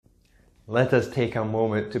Let us take a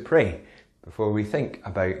moment to pray before we think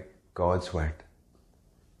about God's Word.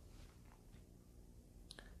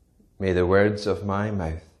 May the words of my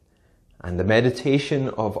mouth and the meditation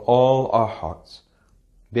of all our hearts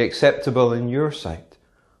be acceptable in your sight,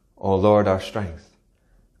 O Lord, our strength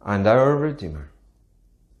and our Redeemer.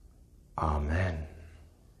 Amen.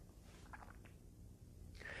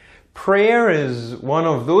 Prayer is one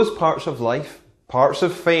of those parts of life, parts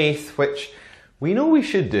of faith, which we know we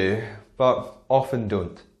should do, but often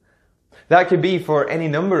don't. That could be for any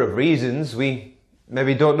number of reasons. We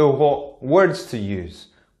maybe don't know what words to use.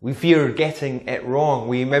 We fear getting it wrong.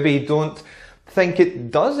 We maybe don't think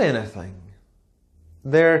it does anything.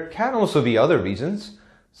 There can also be other reasons,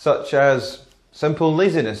 such as simple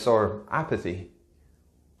laziness or apathy.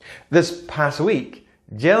 This past week,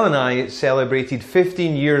 Jill and I celebrated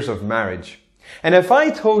 15 years of marriage. And if I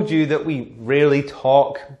told you that we rarely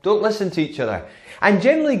talk, don't listen to each other, and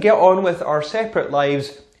generally get on with our separate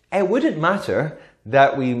lives, it wouldn't matter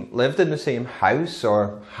that we lived in the same house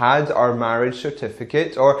or had our marriage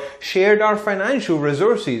certificate or shared our financial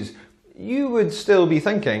resources. You would still be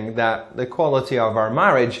thinking that the quality of our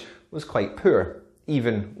marriage was quite poor,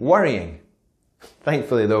 even worrying.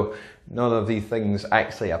 Thankfully though, none of these things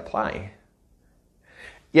actually apply.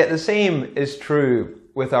 Yet the same is true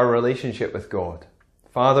with our relationship with God,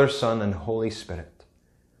 Father, Son, and Holy Spirit.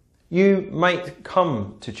 You might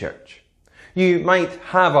come to church. You might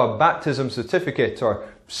have a baptism certificate or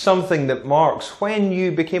something that marks when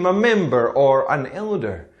you became a member or an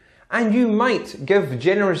elder. And you might give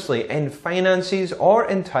generously in finances or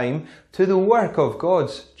in time to the work of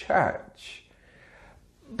God's church.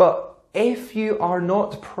 But if you are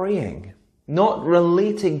not praying, not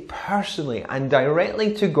relating personally and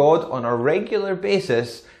directly to God on a regular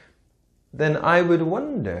basis, then I would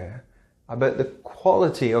wonder about the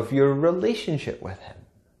quality of your relationship with Him.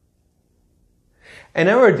 In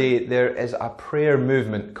our day, there is a prayer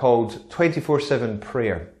movement called 24/7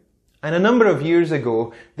 Prayer. And a number of years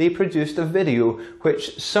ago, they produced a video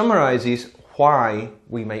which summarises why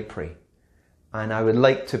we might pray. And I would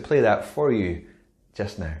like to play that for you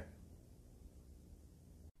just now.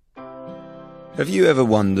 Have you ever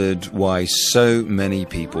wondered why so many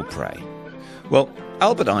people pray? Well,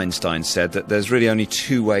 Albert Einstein said that there's really only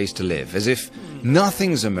two ways to live, as if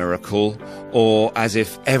nothing's a miracle or as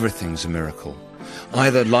if everything's a miracle.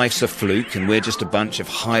 Either life's a fluke and we're just a bunch of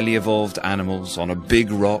highly evolved animals on a big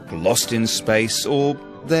rock lost in space, or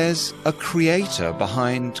there's a creator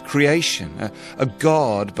behind creation, a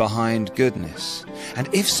God behind goodness. And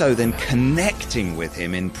if so, then connecting with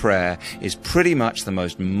Him in prayer is pretty much the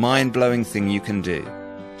most mind-blowing thing you can do.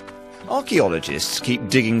 Archaeologists keep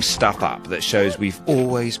digging stuff up that shows we've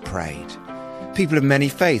always prayed. People of many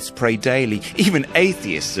faiths pray daily. Even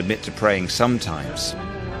atheists admit to praying sometimes.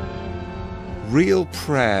 Real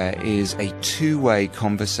prayer is a two-way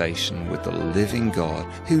conversation with the living God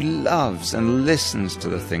who loves and listens to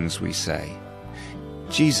the things we say.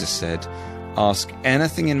 Jesus said, "Ask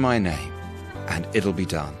anything in my name, and it'll be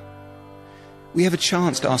done." We have a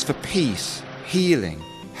chance to ask for peace, healing,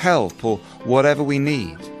 help, or whatever we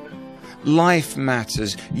need. Life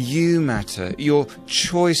matters, you matter, your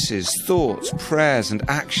choices, thoughts, prayers, and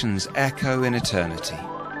actions echo in eternity.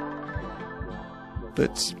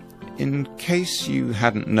 But in case you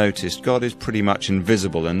hadn't noticed, God is pretty much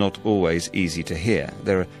invisible and not always easy to hear.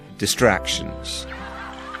 There are distractions,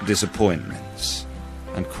 disappointments,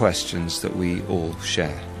 and questions that we all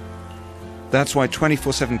share. That's why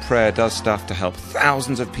 24/7 Prayer does stuff to help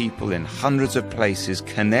thousands of people in hundreds of places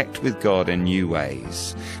connect with God in new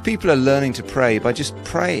ways. People are learning to pray by just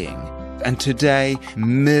praying. And today,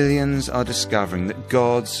 millions are discovering that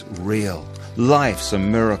God's real, life's a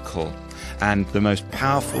miracle, and the most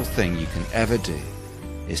powerful thing you can ever do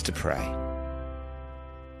is to pray.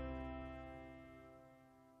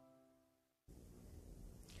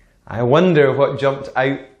 I wonder what jumped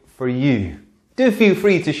out for you. Do feel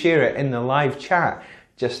free to share it in the live chat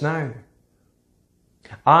just now.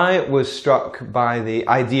 I was struck by the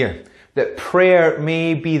idea that prayer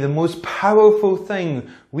may be the most powerful thing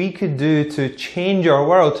we could do to change our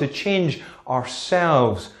world, to change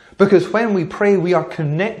ourselves. Because when we pray, we are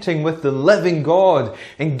connecting with the living God,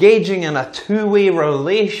 engaging in a two-way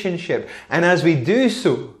relationship. And as we do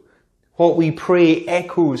so, what we pray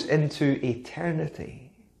echoes into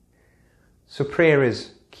eternity. So prayer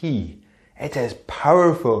is key. It is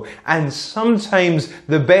powerful. And sometimes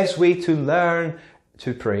the best way to learn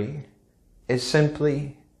to pray is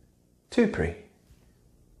simply to pray.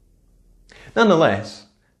 Nonetheless,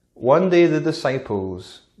 one day the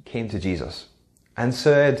disciples came to Jesus and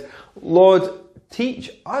said, "Lord,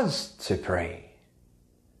 teach us to pray."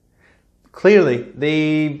 Clearly,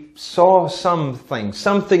 they saw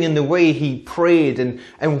something in the way he prayed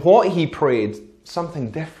and what he prayed, something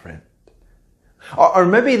different. Or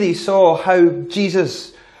maybe they saw how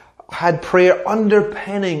Jesus had prayer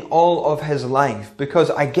underpinning all of his life, because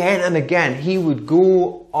again and again he would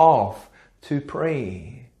go off to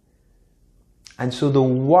pray. And so the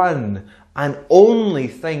one and only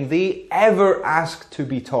thing they ever asked to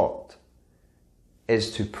be taught is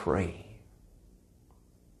to pray.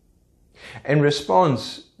 In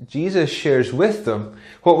response, Jesus shares with them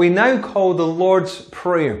what we now call the Lord's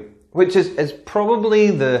Prayer, which is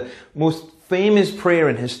probably the most famous prayer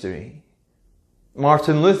in history.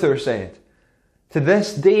 Martin Luther said, "To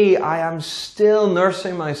this day I am still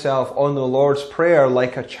nursing myself on the Lord's Prayer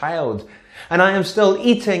like a child, and I am still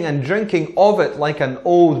eating and drinking of it like an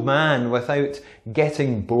old man without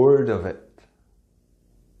getting bored of it."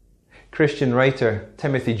 Christian writer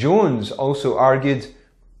Timothy Jones also argued,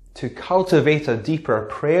 to cultivate a deeper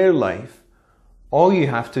prayer life, all you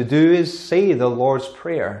have to do is say the Lord's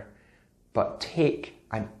Prayer, but take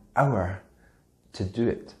an hour to do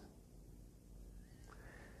it.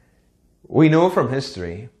 We know from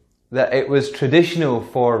history that it was traditional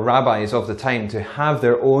for rabbis of the time to have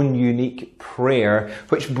their own unique prayer,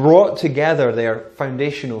 which brought together their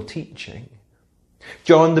foundational teaching.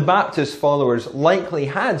 John the Baptist's followers likely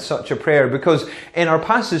had such a prayer, because in our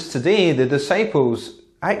passage today, the disciples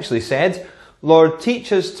actually said, "Lord,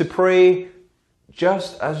 teach us to pray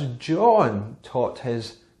just as John taught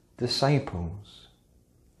his disciples."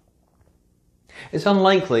 It's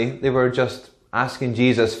unlikely they were just asking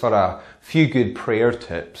Jesus for a few good prayer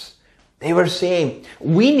tips. They were saying,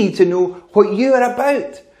 "We need to know what you are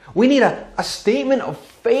about. We need a statement of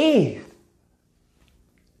faith."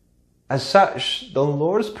 As such, the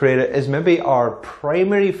Lord's Prayer is maybe our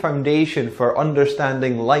primary foundation for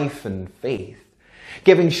understanding life and faith,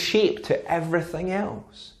 giving shape to everything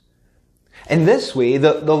else. In this way,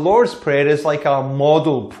 the Lord's Prayer is like a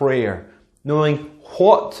model prayer, knowing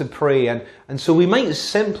what to pray, and so we might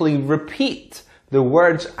simply repeat the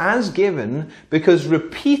words as given, because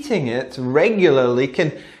repeating it regularly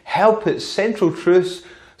can help its central truths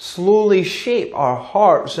slowly shape our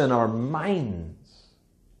hearts and our minds.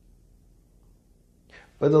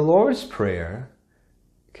 But the Lord's Prayer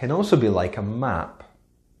can also be like a map,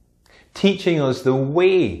 teaching us the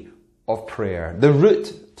way of prayer, the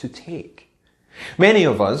route to take. Many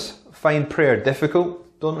of us find prayer difficult,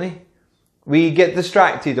 don't we? We get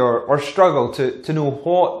distracted or struggle to know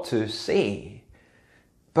what to say.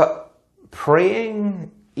 But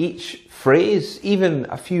praying each phrase, even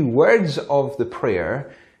a few words of the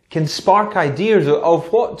prayer, can spark ideas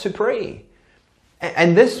of what to pray.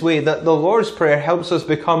 And this way, that the Lord's Prayer helps us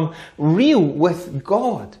become real with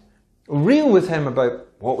God, real with Him about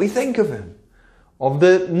what we think of Him, of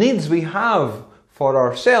the needs we have for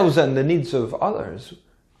ourselves and the needs of others,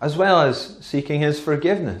 as well as seeking His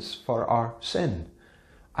forgiveness for our sin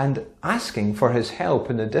and asking for His help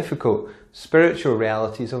in the difficult spiritual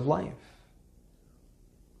realities of life.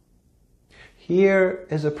 Here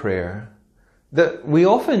is a prayer that we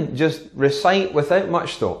often just recite without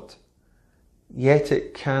much thought, yet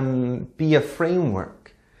it can be a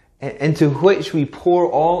framework into which we pour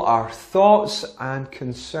all our thoughts and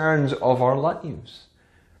concerns of our lives.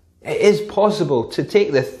 It is possible to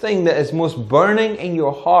take the thing that is most burning in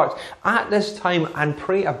your heart at this time and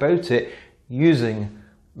pray about it using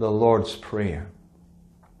the Lord's Prayer.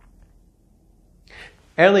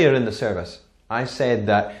 Earlier in the service, I said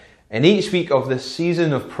that in each week of this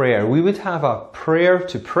season of prayer, we would have a prayer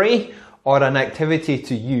to pray or an activity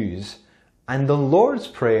to use. And the Lord's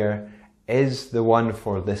Prayer is the one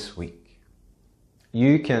for this week.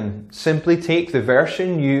 You can simply take the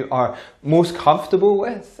version you are most comfortable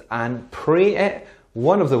with and pray it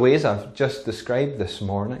one of the ways I've just described this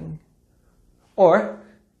morning. Or,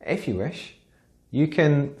 if you wish, you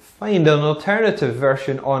can find an alternative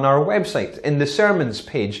version on our website in the sermons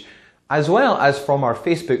page, as well as from our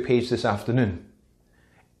Facebook page this afternoon.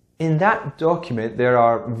 In that document, there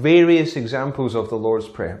are various examples of the Lord's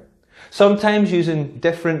Prayer, sometimes using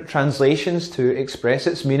different translations to express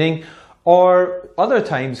its meaning, or other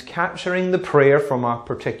times capturing the prayer from a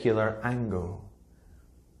particular angle.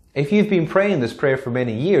 If you've been praying this prayer for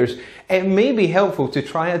many years, it may be helpful to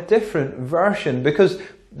try a different version, because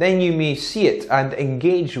then you may see it and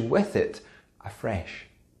engage with it afresh.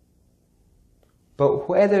 But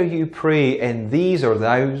whether you pray in these or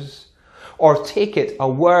those, or take it a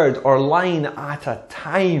word or line at a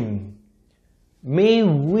time, may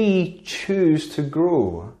we choose to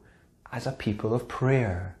grow as a people of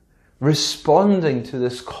prayer, responding to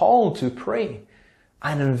this call to pray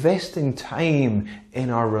and investing time in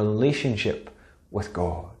our relationship with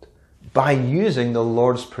God by using the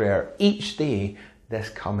Lord's Prayer each day this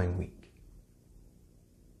coming week.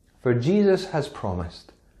 For Jesus has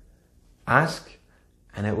promised, ask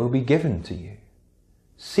and it will be given to you.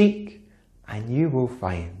 Seek and you will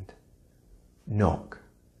find. Knock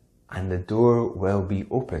and the door will be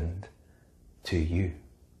opened to you.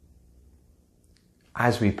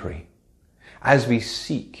 As we pray, as we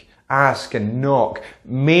seek, ask and knock,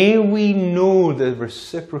 may we know the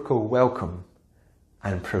reciprocal welcome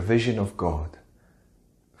and provision of God,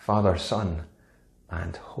 Father, Son,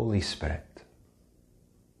 and Holy Spirit.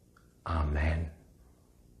 Amen.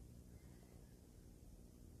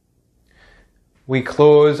 We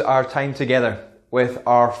close our time together with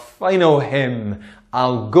our final hymn,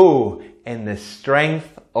 I'll Go in the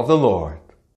Strength of the Lord.